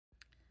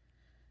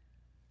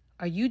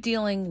Are you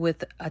dealing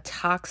with a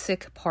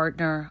toxic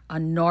partner, a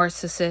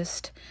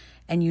narcissist,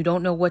 and you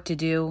don't know what to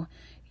do?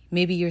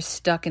 Maybe you're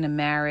stuck in a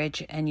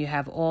marriage and you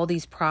have all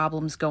these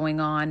problems going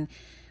on.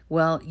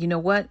 Well, you know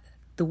what?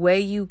 The way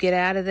you get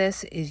out of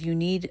this is you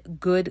need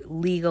good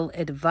legal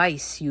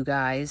advice, you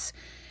guys.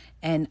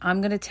 And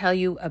I'm going to tell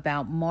you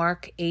about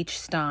Mark H.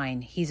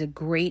 Stein. He's a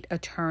great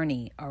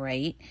attorney, all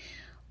right?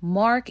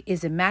 Mark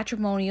is a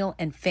matrimonial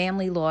and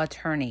family law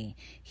attorney.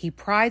 He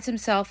prides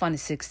himself on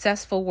his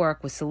successful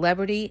work with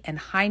celebrity and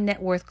high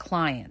net worth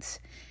clients.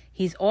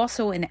 He's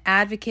also an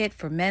advocate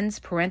for men's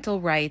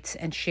parental rights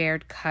and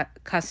shared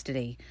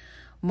custody.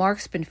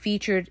 Mark's been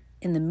featured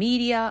in the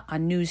media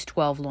on News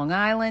 12 Long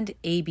Island,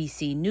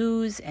 ABC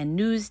News, and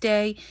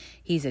Newsday.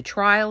 He's a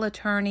trial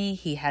attorney.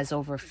 He has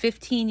over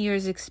 15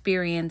 years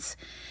experience,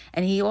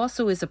 and he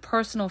also is a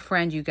personal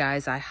friend, you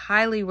guys. I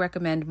highly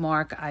recommend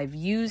Mark. I've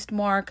used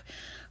Mark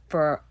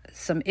for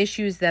some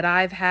issues that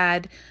I've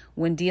had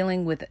when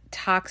dealing with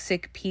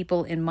toxic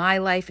people in my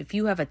life. If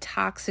you have a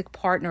toxic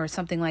partner or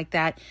something like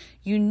that,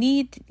 you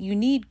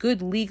need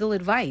good legal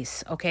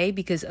advice, okay?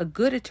 Because a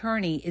good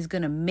attorney is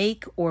going to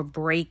make or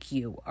break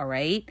you, all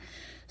right?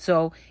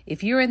 So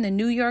if you're in the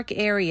New York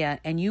area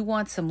and you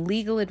want some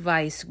legal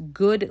advice,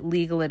 good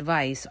legal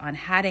advice on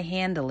how to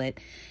handle it,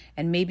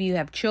 and maybe you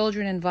have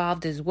children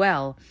involved as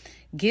well,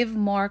 give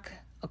Mark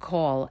a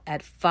call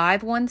at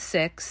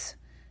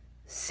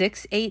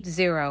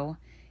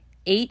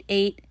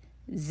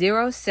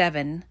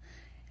 516-680-8807.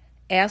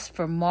 Ask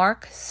for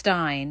Mark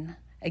Stein.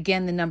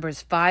 Again, the number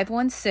is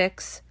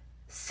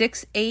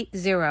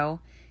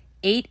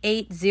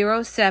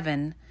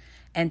 516-680-8807,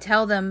 and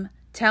tell him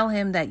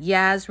that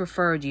Yaz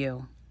referred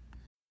you.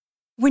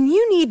 When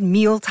you need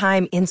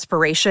mealtime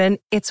inspiration,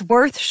 it's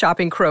worth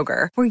shopping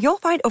Kroger, where you'll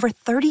find over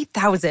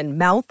 30,000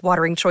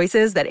 mouth-watering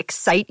choices that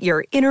excite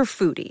your inner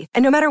foodie.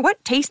 And no matter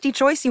what tasty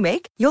choice you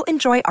make, you'll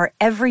enjoy our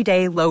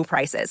everyday low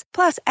prices,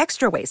 plus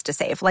extra ways to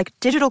save, like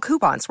digital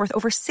coupons worth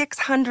over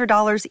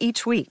 $600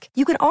 each week.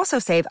 You can also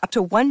save up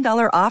to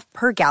 $1 off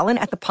per gallon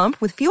at the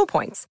pump with fuel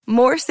points.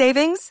 More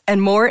savings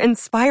and more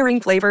inspiring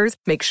flavors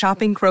make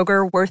shopping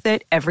Kroger worth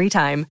it every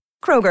time.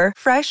 Kroger,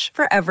 fresh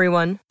for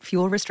everyone.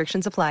 Fuel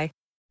restrictions apply.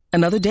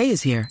 Another day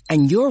is here,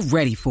 and you're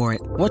ready for it.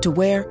 What to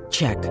wear?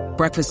 Check.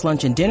 Breakfast,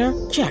 lunch, and dinner?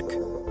 Check.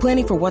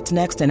 Planning for what's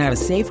next and how to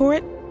save for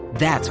it?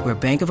 That's where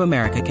Bank of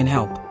America can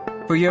help.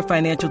 For your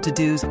financial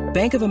to-dos,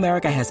 Bank of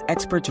America has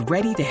experts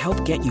ready to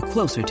help get you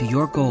closer to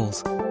your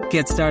goals.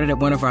 Get started at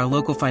one of our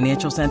local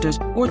financial centers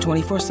or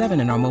 24/7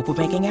 in our mobile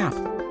banking app.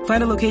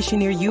 Find a location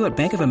near you at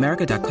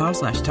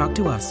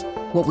bankofamerica.com/talktous.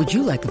 What would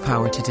you like the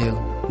power to do?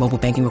 Mobile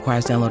banking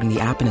requires downloading the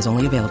app and is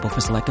only available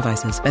for select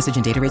devices. Message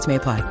and data rates may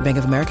apply. Bank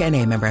of America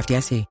N.A., member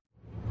FDIC.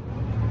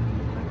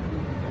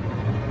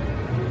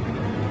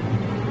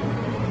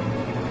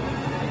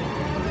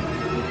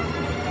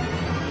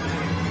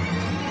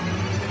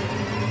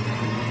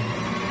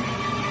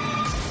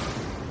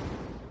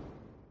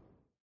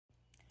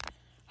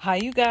 Hi,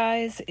 you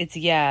guys. It's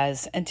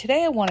Yaz, and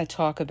today I want to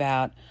talk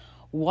about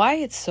why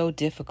it's so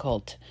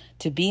difficult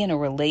to be in a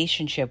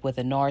relationship with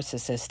a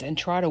narcissist and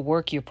try to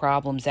work your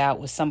problems out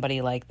with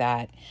somebody like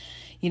that.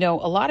 You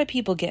know, a lot of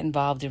people get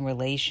involved in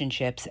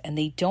relationships and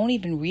they don't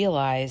even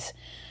realize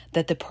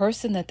that the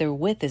person that they're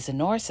with is a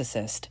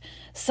narcissist.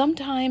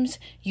 Sometimes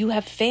you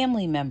have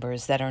family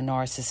members that are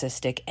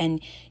narcissistic and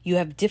you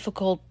have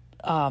difficult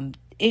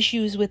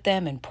issues with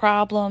them and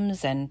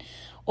problems and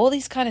all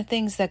these kind of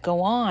things that go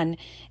on,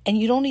 and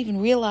you don't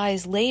even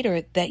realize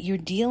later that you're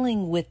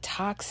dealing with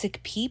toxic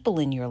people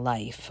in your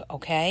life,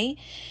 okay?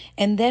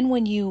 And then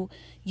when you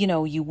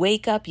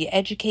wake up, you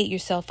educate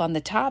yourself on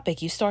the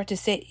topic, you start to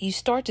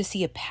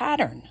see a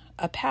pattern.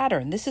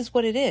 This is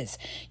what it is.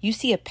 You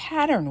see a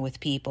pattern with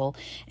people,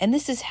 and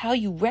this is how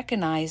you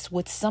recognize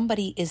what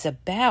somebody is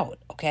about,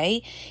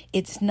 okay?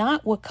 It's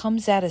not what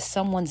comes out of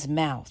someone's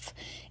mouth.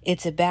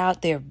 It's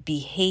about their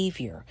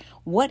behavior.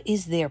 What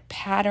is their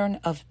pattern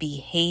of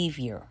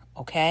behavior,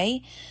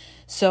 okay?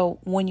 So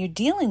when you're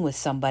dealing with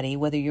somebody,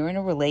 whether you're in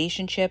a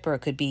relationship or it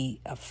could be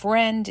a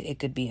friend, it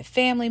could be a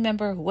family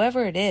member,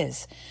 whoever it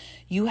is,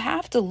 you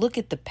have to look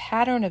at the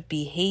pattern of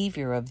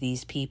behavior of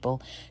these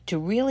people to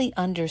really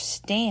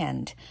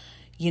understand,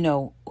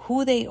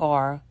 who they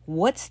are,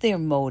 what's their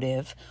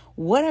motive,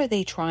 what are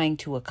they trying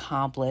to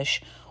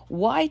accomplish,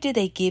 why do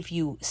they give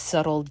you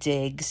subtle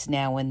digs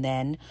now and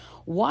then,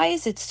 why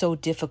is it so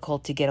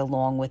difficult to get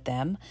along with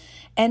them?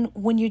 And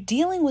when you're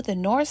dealing with a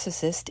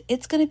narcissist,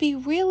 it's going to be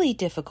really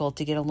difficult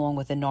to get along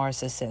with a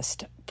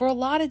narcissist for a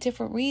lot of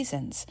different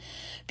reasons,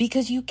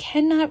 because you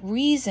cannot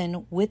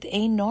reason with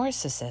a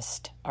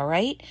narcissist, all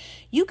right?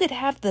 You could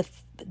have the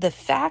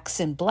facts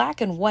in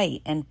black and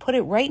white and put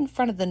it right in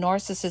front of the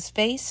narcissist's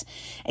face,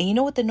 and you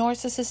know what the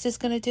narcissist is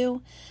going to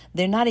do?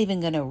 They're not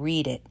even going to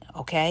read it,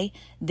 okay?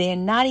 They're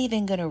not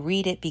even going to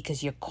read it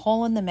because you're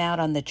calling them out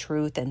on the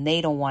truth and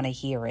they don't want to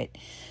hear it.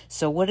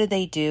 So what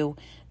do?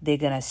 They're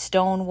going to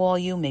stonewall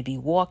you, maybe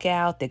walk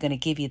out. They're going to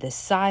give you the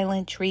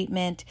silent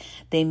treatment.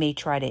 They may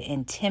try to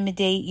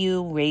intimidate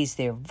you, raise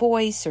their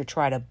voice, or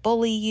try to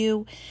bully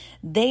you.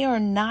 They are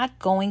not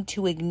going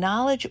to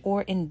acknowledge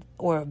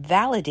or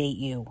validate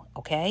you,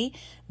 okay?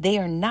 They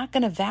are not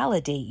going to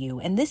validate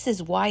you. And this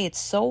is why it's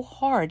so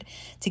hard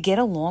to get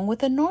along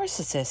with a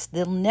narcissist.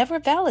 They'll never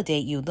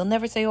validate you. They'll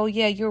never say, oh,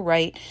 yeah, you're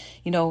right.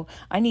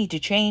 I need to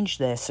change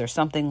this or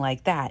something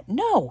like that.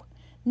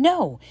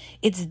 No,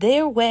 it's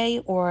their way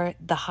or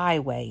the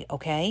highway,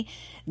 okay?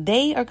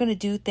 They are going to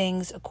do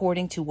things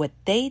according to what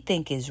they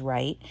think is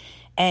right.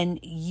 And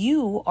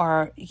you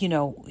are,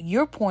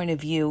 your point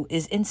of view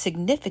is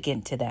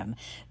insignificant to them.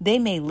 They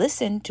may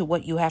listen to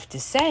what you have to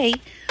say,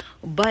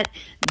 but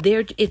to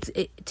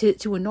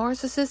a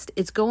narcissist,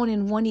 it's going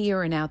in one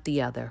ear and out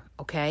the other,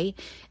 okay?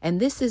 And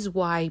this is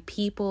why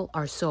people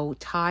are so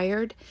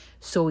tired,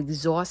 so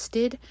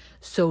exhausted,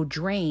 so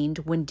drained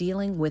when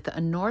dealing with a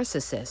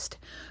narcissist.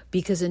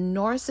 Because a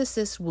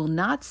narcissist will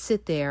not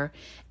sit there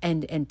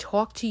and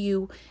talk to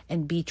you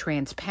and be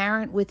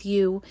transparent with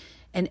you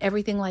and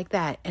everything like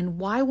that. And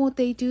why won't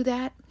they do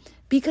that?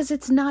 Because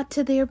it's not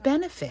to their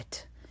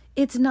benefit.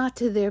 It's not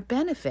to their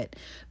benefit.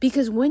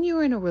 Because when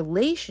you're in a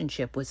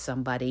relationship with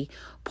somebody,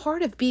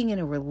 part of being in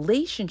a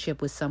relationship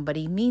with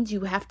somebody means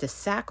you have to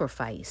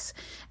sacrifice.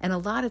 And a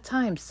lot of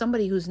times,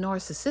 somebody who's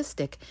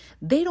narcissistic,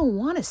 they don't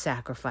want to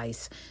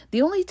sacrifice.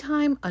 The only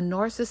time a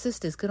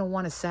narcissist is going to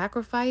want to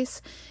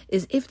sacrifice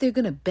is if they're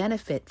going to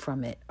benefit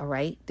from it, all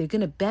right? They're going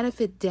to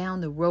benefit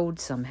down the road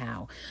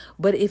somehow.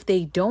 But if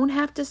they don't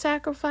have to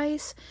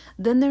sacrifice,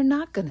 then they're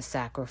not going to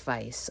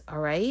sacrifice, all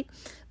right?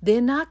 They're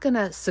not going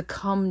to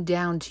succumb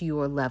down to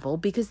your level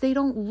because they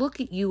don't look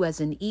at you as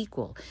an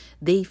equal.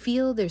 They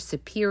feel they're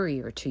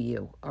superior to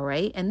you, all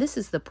right? And this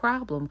is the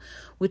problem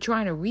with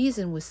trying to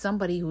reason with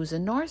somebody who's a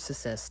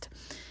narcissist.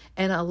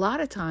 And a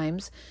lot of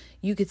times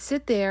you could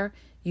sit there,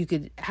 you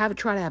could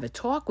try to have a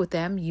talk with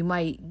them. You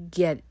might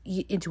get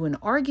into an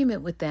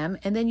argument with them,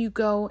 and then you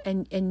go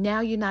and now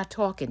you're not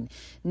talking.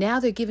 Now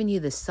they're giving you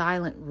the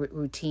silent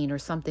routine or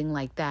something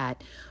like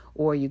that,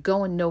 or you're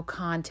going no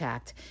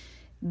contact.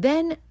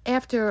 Then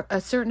after a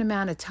certain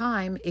amount of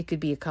time, it could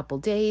be a couple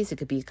days, it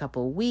could be a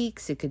couple of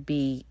weeks, it could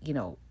be,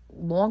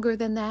 longer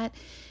than that.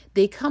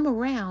 They come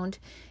around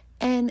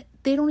and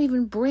they don't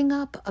even bring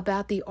up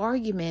about the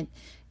argument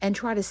and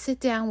try to sit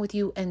down with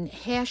you and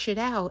hash it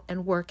out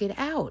and work it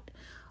out.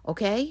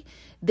 Okay?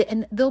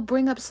 And they'll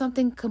bring up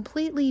something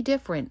completely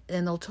different,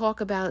 and they'll talk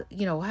about,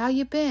 how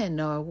you been,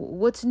 or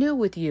what's new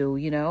with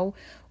you,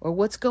 or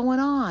what's going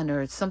on,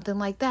 or something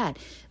like that.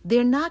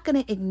 They're not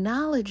going to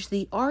acknowledge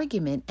the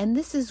argument, and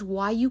this is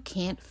why you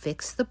can't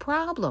fix the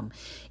problem.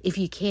 If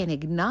you can't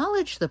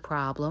acknowledge the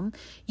problem,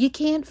 you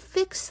can't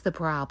fix the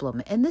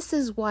problem. And this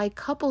is why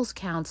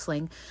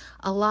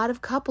a lot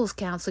of couples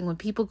counseling, when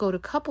people go to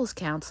couples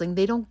counseling,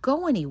 they don't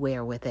go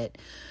anywhere with it.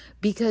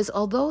 Because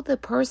although the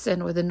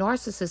person or the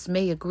narcissist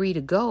may agree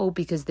to go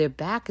because their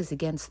back is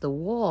against the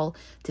wall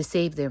to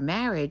save their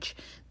marriage,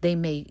 they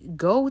may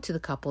go to the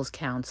couples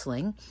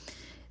counseling.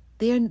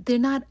 They're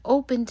not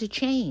open to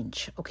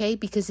change, okay?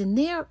 Because in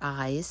their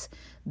eyes,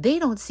 they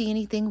don't see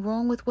anything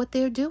wrong with what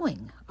they're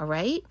doing, all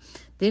right?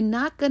 They're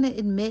not going to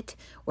admit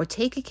or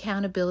take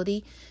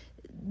accountability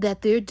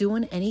that they're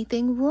doing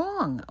anything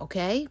wrong,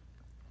 okay?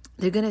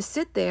 They're going to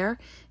sit there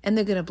and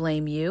they're going to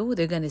blame you.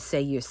 They're going to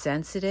say you're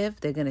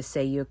sensitive. They're going to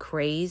say you're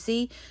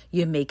crazy.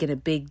 You're making a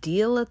big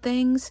deal of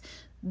things.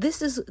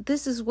 This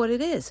is what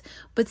it is.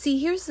 But see,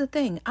 here's the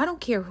thing. I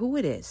don't care who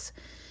it is.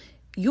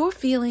 Your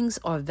feelings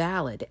are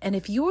valid. And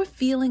if you're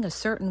feeling a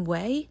certain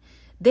way,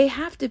 they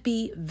have to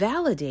be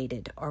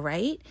validated, all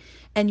right?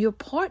 And your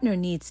partner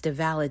needs to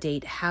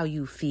validate how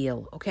you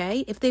feel,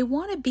 okay? If they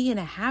want to be in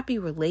a happy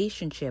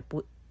relationship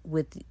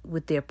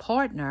with their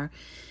partner,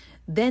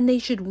 then they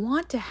should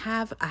want to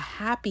have a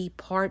happy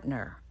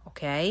partner,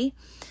 okay?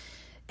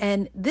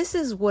 And this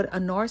is what a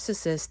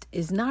narcissist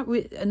is not.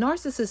 A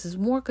narcissist is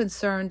more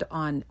concerned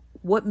on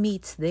what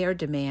meets their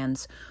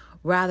demands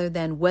rather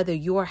than whether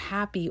you're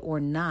happy or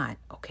not,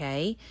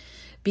 okay?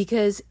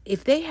 Because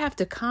if they have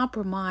to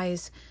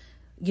compromise,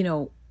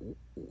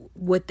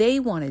 what they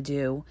want to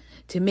do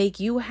to make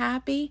you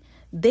happy,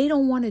 they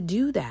don't want to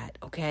do that,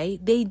 okay?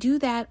 They do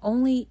that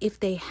only if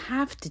they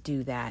have to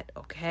do that,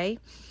 okay?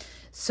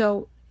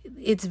 So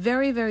it's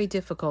very, very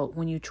difficult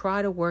when you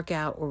try to work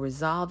out or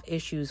resolve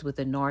issues with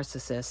a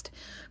narcissist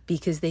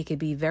because they could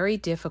be very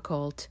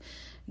difficult.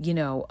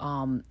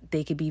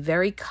 They could be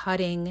very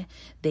cutting.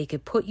 They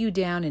could put you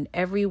down in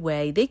every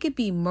way. They could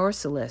be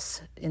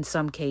merciless in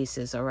some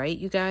cases. All right,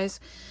 you guys?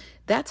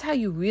 That's how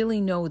you really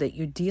know that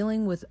you're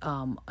dealing with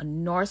a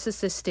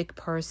narcissistic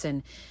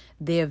person.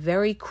 They're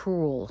very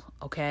cruel.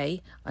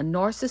 Okay? A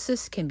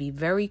narcissist can be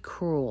very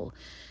cruel.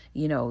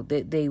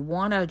 They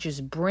want to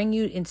just bring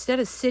you, instead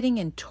of sitting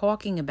and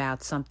talking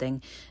about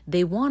something,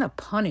 they want to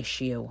punish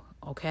you,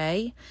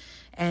 okay?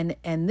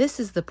 And this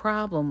is the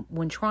problem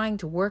when trying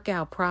to work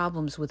out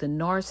problems with a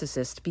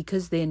narcissist,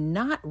 because they're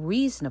not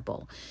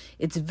reasonable.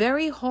 It's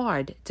very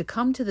hard to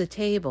come to the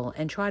table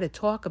and try to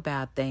talk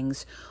about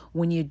things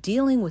when you're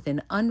dealing with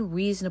an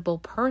unreasonable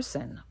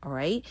person, all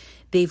right?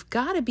 They've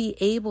got to be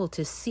able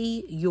to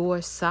see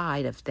your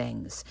side of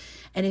things.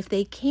 And if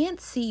they can't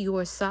see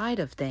your side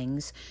of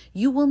things,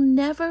 you will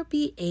never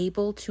be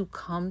able to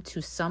come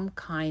to some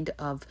kind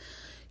of,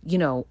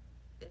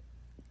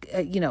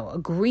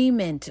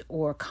 agreement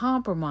or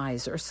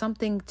compromise or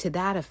something to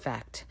that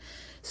effect.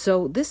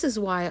 So this is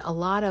why a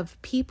lot of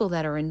people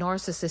that are in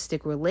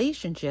narcissistic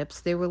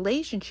relationships, their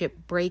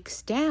relationship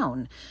breaks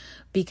down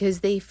because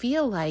they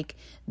feel like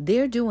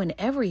they're doing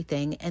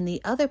everything and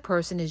the other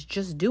person is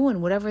just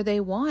doing whatever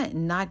they want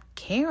and not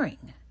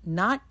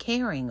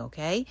caring,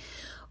 okay?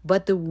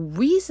 But the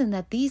reason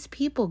that these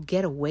people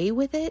get away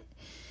with it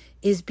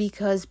is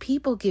because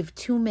people give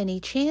too many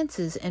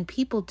chances and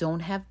people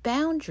don't have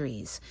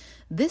boundaries.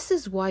 This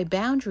is why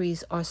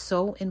boundaries are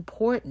so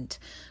important.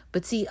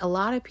 But see, a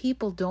lot of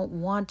people don't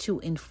want to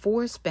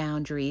enforce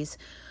boundaries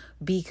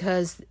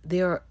because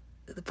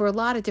for a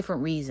lot of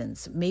different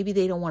reasons. Maybe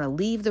they don't want to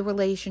leave the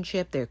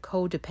relationship. They're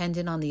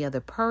codependent on the other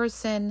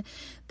person.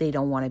 They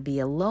don't want to be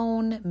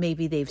alone.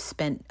 Maybe they've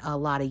spent a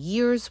lot of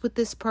years with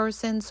this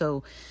person,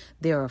 so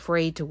they're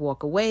afraid to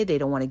walk away. They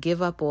don't want to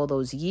give up all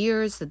those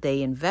years that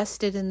they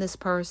invested in this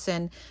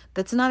person.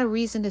 That's not a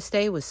reason to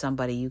stay with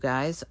somebody, you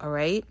guys, all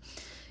right?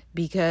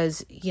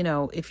 Because,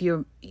 if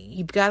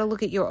you've got to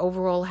look at your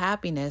overall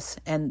happiness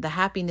and the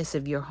happiness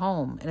of your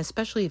home. And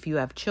especially if you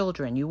have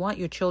children, you want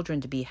your children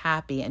to be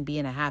happy and be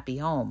in a happy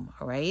home.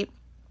 All right.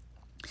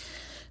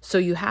 So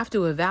you have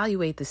to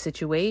evaluate the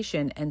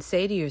situation and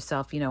say to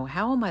yourself,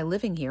 how am I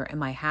living here?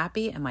 Am I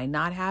happy? Am I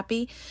not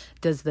happy?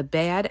 Does the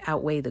bad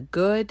outweigh the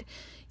good?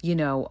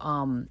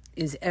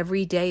 Is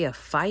every day a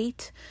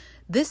fight?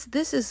 This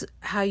is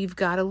how you've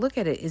got to look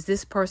at it. Is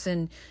this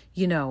person,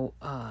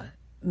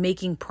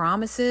 making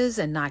promises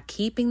and not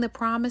keeping the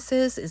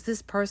promises? Is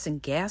this person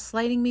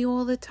gaslighting me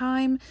all the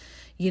time?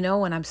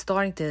 And I'm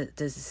starting to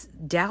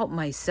doubt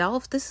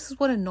myself. This is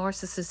what a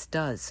narcissist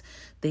does.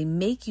 They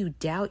make you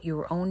doubt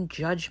your own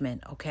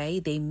judgment, okay?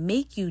 They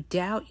make you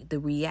doubt the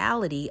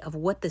reality of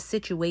what the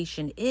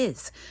situation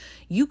is.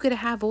 You could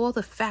have all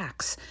the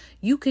facts.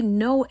 You can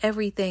know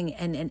everything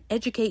and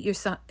educate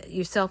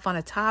yourself on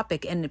a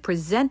topic and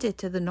present it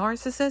to the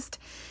narcissist,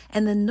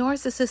 and the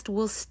narcissist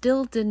will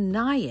still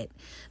deny it.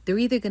 They're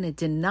either going to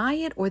deny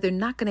it or they're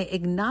not going to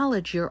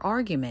acknowledge your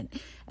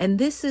argument. And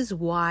this is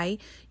why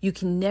you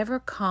can never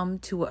come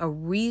to a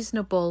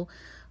reasonable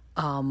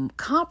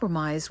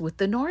compromise with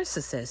the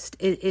narcissist.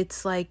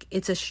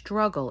 It's a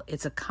struggle.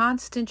 It's a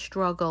constant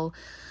struggle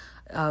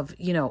of,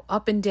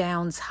 up and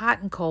downs,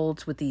 hot and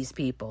colds with these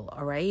people.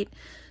 All right.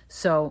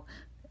 So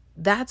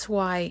that's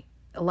why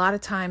a lot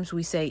of times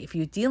we say, if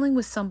you're dealing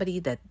with somebody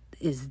that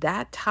is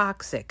that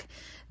toxic,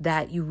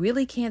 that you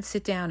really can't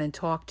sit down and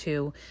talk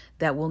to,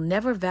 that will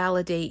never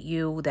validate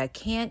you, that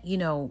can't,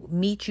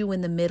 meet you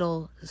in the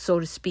middle, so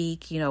to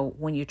speak,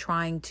 when you're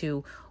trying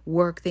to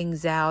work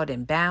things out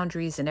and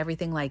boundaries and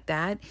everything like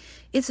that,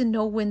 it's a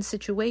no-win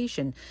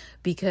situation,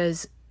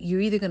 because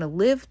you're either going to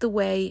live the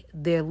way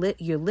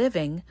you're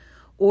living,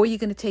 or you're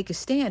going to take a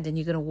stand and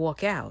you're going to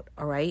walk out,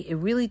 all right? It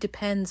really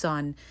depends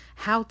on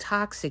how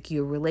toxic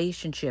your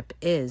relationship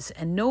is,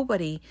 and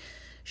nobody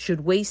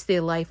should waste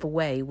their life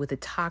away with a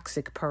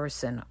toxic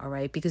person, all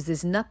right? Because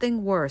there's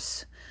nothing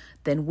worse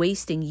than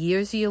wasting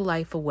years of your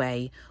life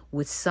away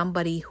with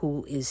somebody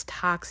who is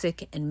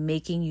toxic and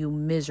making you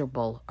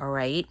miserable, all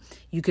right?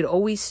 You could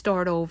always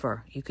start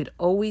over. You could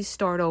always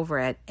start over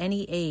at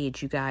any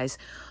age, you guys,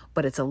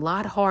 but it's a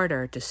lot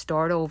harder to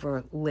start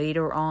over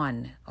later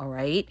on, all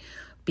right?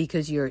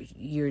 Because your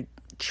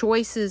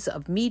choices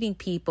of meeting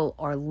people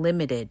are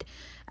limited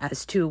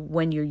as to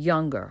when you're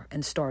younger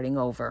and starting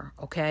over,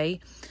 okay?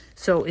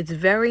 So it's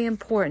very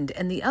important.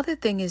 And the other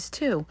thing is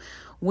too,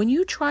 when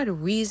you try to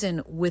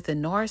reason with a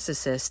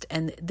narcissist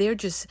and they're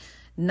just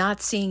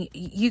not seeing,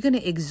 you're going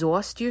to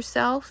exhaust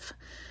yourself.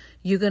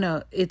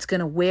 It's going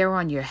to wear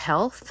on your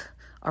health.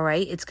 All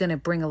right. It's going to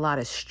bring a lot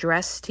of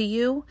stress to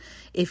you.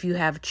 If you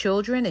have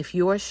children, if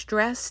you're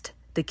stressed,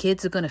 the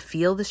kids are going to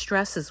feel the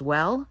stress as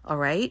well, all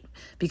right?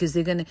 Because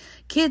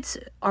kids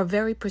are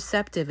very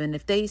perceptive. And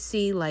if they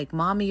see like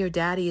mommy or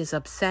daddy is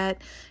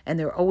upset and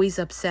they're always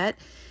upset,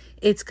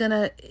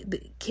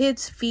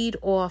 kids feed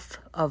off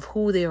of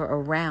who they're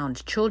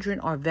around. Children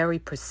are very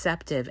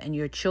perceptive, and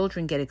your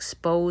children get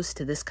exposed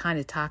to this kind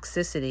of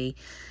toxicity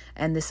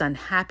and this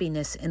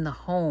unhappiness in the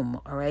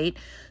home, all right?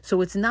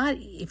 So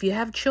if you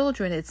have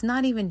children, it's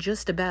not even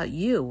just about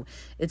you.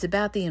 It's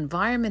about the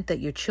environment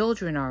that your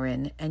children are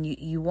in, and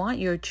you want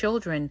your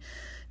children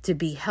to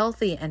be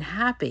healthy and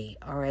happy,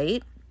 all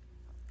right?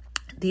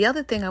 The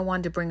other thing I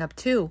wanted to bring up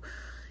too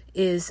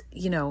is,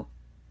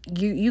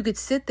 you could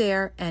sit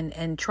there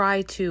and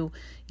try to,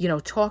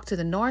 talk to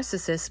the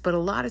narcissist, but a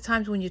lot of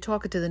times when you're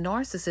talking to the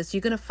narcissist,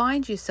 you're going to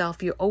find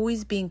yourself, you're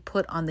always being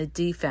put on the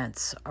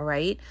defense, all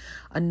right?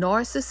 A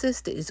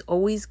narcissist is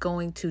always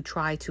going to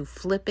try to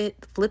flip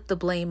the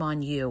blame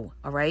on you,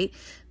 all right?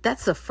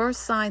 That's the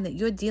first sign that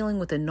you're dealing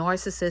with a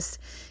narcissist,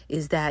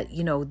 is that,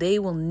 they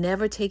will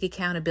never take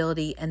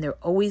accountability and they're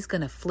always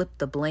going to flip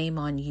the blame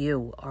on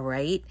you, all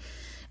right?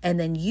 And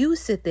then you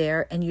sit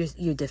there and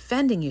you're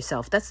defending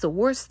yourself. That's the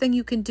worst thing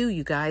you can do,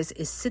 you guys,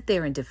 is sit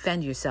there and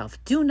defend yourself.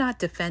 Do not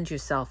defend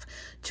yourself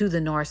to the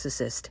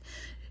narcissist.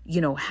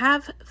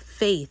 Have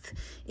faith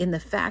in the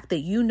fact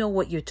that you know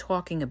what you're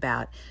talking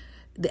about.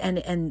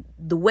 And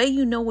the way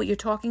you know what you're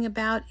talking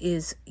about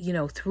is,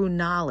 through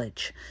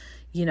knowledge.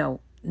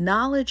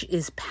 Knowledge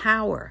is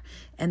power.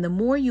 And the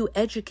more you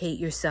educate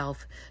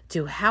yourself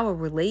to how a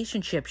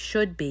relationship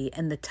should be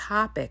and the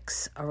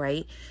topics, all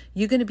right,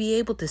 you're going to be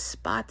able to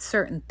spot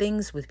certain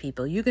things with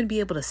people. You're going to be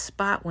able to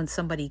spot when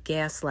somebody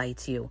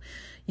gaslights you.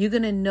 You're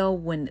going to know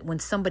when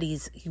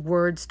somebody's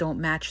words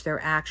don't match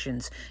their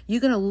actions.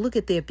 You're going to look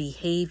at their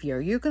behavior.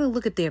 You're going to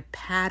look at their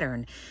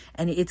pattern,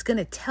 and it's going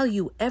to tell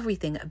you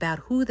everything about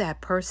who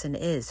that person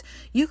is.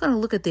 You're going to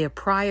look at their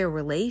prior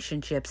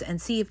relationships and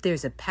see if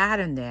there's a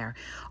pattern there.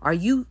 Are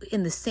you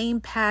in the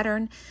same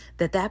pattern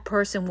that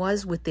person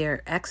was with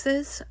their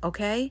exes?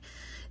 Okay,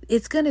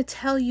 it's going to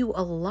tell you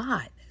a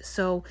lot.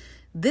 So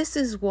this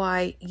is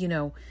why,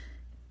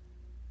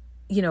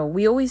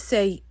 we always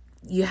say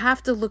you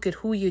have to look at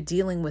who you're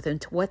dealing with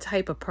and to what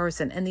type of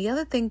person. And the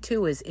other thing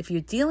too is, if you're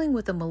dealing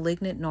with a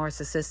malignant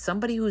narcissist,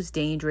 somebody who's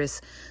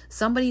dangerous,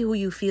 somebody who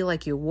you feel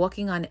like you're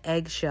walking on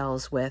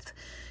eggshells with,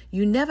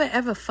 you never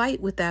ever fight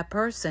with that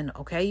person,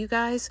 okay, you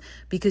guys?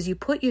 Because you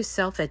put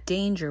yourself at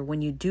danger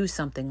when you do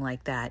something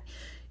like that.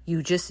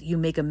 You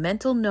make a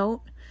mental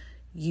note,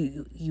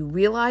 you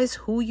realize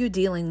who you're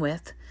dealing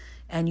with,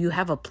 and you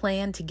have a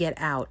plan to get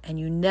out, and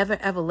you never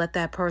ever let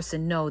that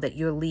person know that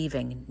you're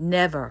leaving.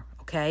 Never,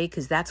 okay?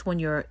 Because that's when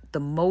you're the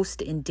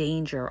most in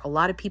danger. A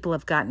lot of people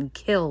have gotten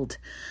killed.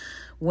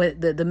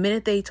 When the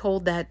minute they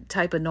told that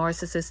type of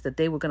narcissist that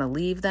they were going to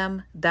leave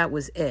them, that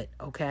was it,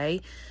 okay?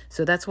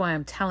 So that's why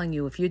I'm telling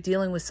you, if you're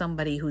dealing with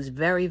somebody who's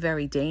very,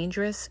 very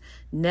dangerous,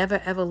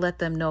 never ever let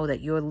them know that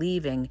you're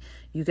leaving.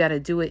 You got to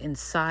do it in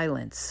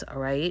silence,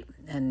 all right?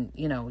 And,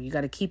 you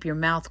got to keep your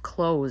mouth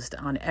closed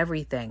on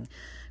everything,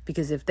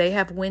 because if they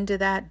have wind of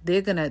that,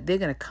 they're going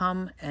to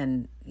come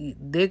and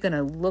they're going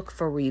to look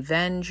for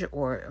revenge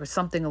or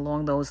something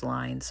along those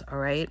lines, all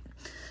right?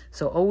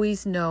 So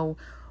always know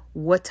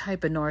what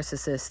type of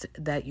narcissist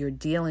that you're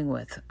dealing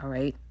with, all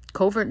right?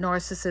 Covert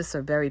narcissists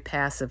are very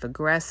passive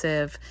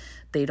aggressive.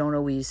 They don't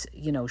always,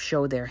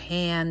 show their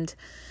hand.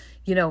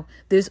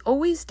 There's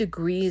always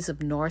degrees of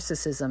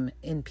narcissism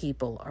in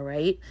people, all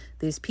right?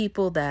 There's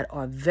people that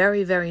are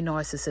very, very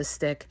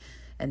narcissistic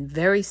and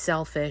very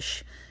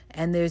selfish.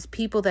 And there's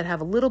people that have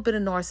a little bit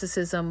of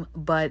narcissism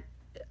but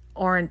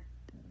aren't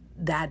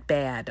that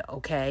bad,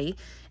 okay?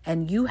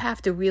 And you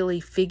have to really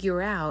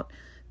figure out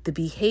the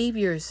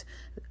behaviors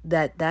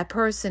that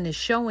person is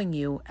showing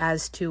you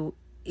as to,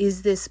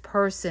 is this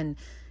person,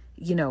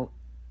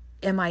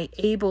 am I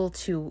able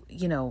to,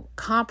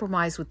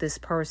 compromise with this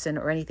person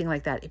or anything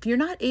like that? If you're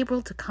not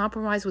able to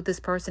compromise with this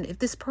person, if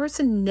this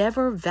person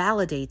never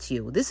validates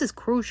you, this is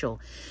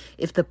crucial.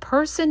 If the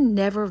person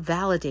never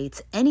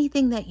validates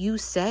anything that you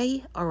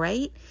say, all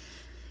right,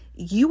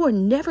 you are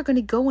never going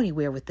to go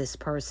anywhere with this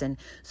person.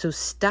 So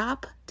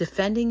stop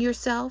defending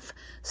yourself.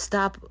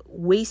 Stop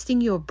wasting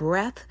your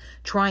breath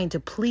trying to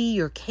plead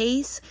your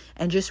case,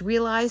 and just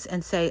realize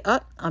and say,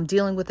 I'm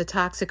dealing with a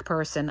toxic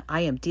person.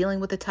 I am dealing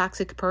with a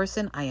toxic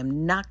person. I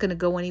am not going to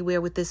go anywhere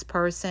with this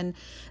person.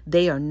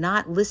 They are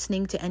not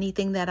listening to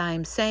anything that I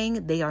am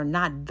saying. They are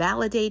not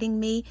validating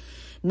me.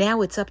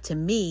 Now it's up to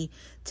me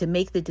to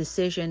make the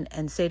decision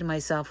and say to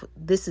myself,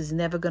 this is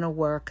never going to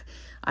work.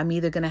 I'm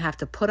either going to have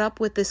to put up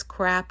with this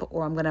crap,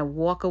 or I'm going to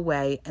walk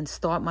away and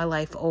start my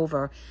life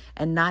over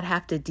and not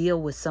have to deal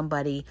with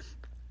somebody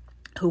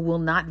who will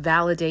not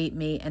validate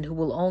me and who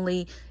will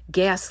only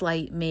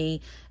gaslight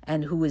me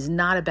and who is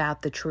not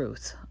about the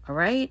truth. All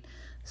right?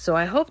 So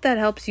I hope that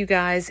helps you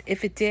guys.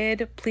 If it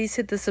did, please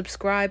hit the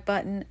subscribe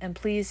button and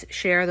please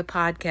share the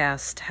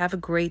podcast. Have a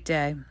great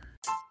day.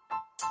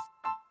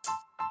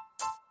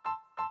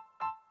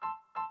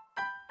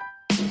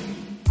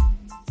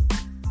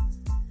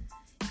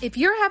 If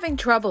you're having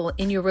trouble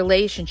in your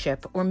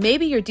relationship, or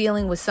maybe you're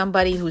dealing with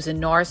somebody who's a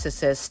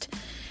narcissist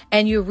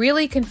and you're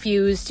really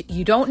confused,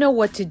 you don't know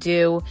what to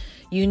do,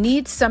 you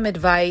need some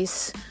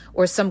advice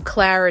or some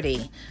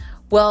clarity,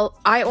 well,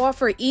 I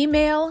offer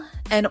email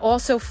and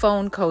also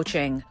phone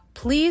coaching.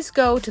 Please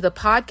go to the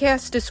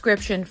podcast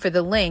description for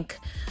the link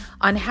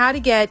on how to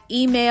get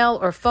email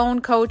or phone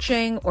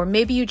coaching, or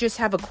maybe you just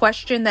have a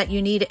question that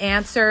you need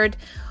answered.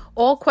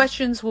 All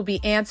questions will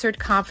be answered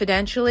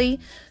confidentially.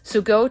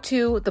 So go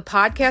to the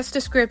podcast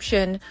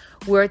description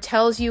where it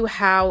tells you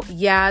how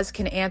Yaz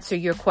can answer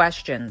your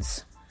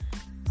questions.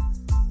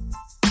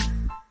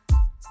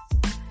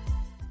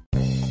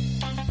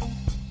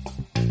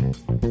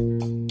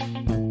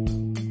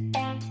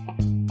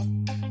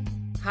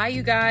 Hi,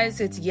 you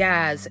guys, it's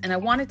Yaz, and I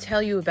want to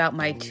tell you about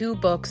my 2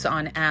 books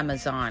on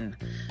Amazon.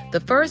 The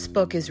first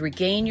book is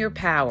Regain Your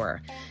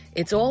Power.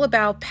 It's all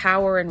about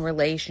power and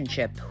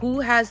relationship. Who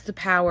has the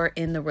power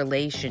in the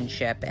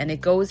relationship? And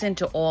it goes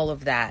into all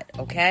of that,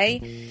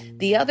 okay?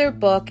 The other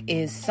book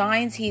is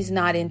Signs He's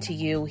Not Into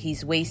You,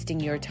 He's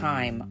Wasting Your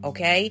Time,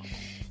 okay?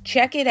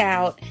 Check it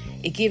out.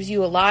 It gives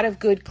you a lot of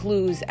good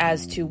clues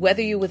as to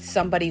whether you're with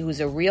somebody who's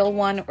a real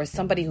one or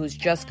somebody who's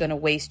just going to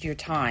waste your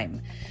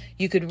time.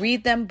 You could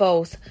read them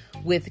both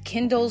with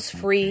Kindle's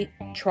free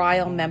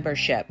trial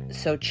membership.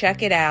 So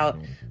check it out.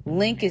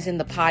 Link is in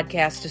the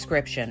podcast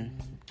description.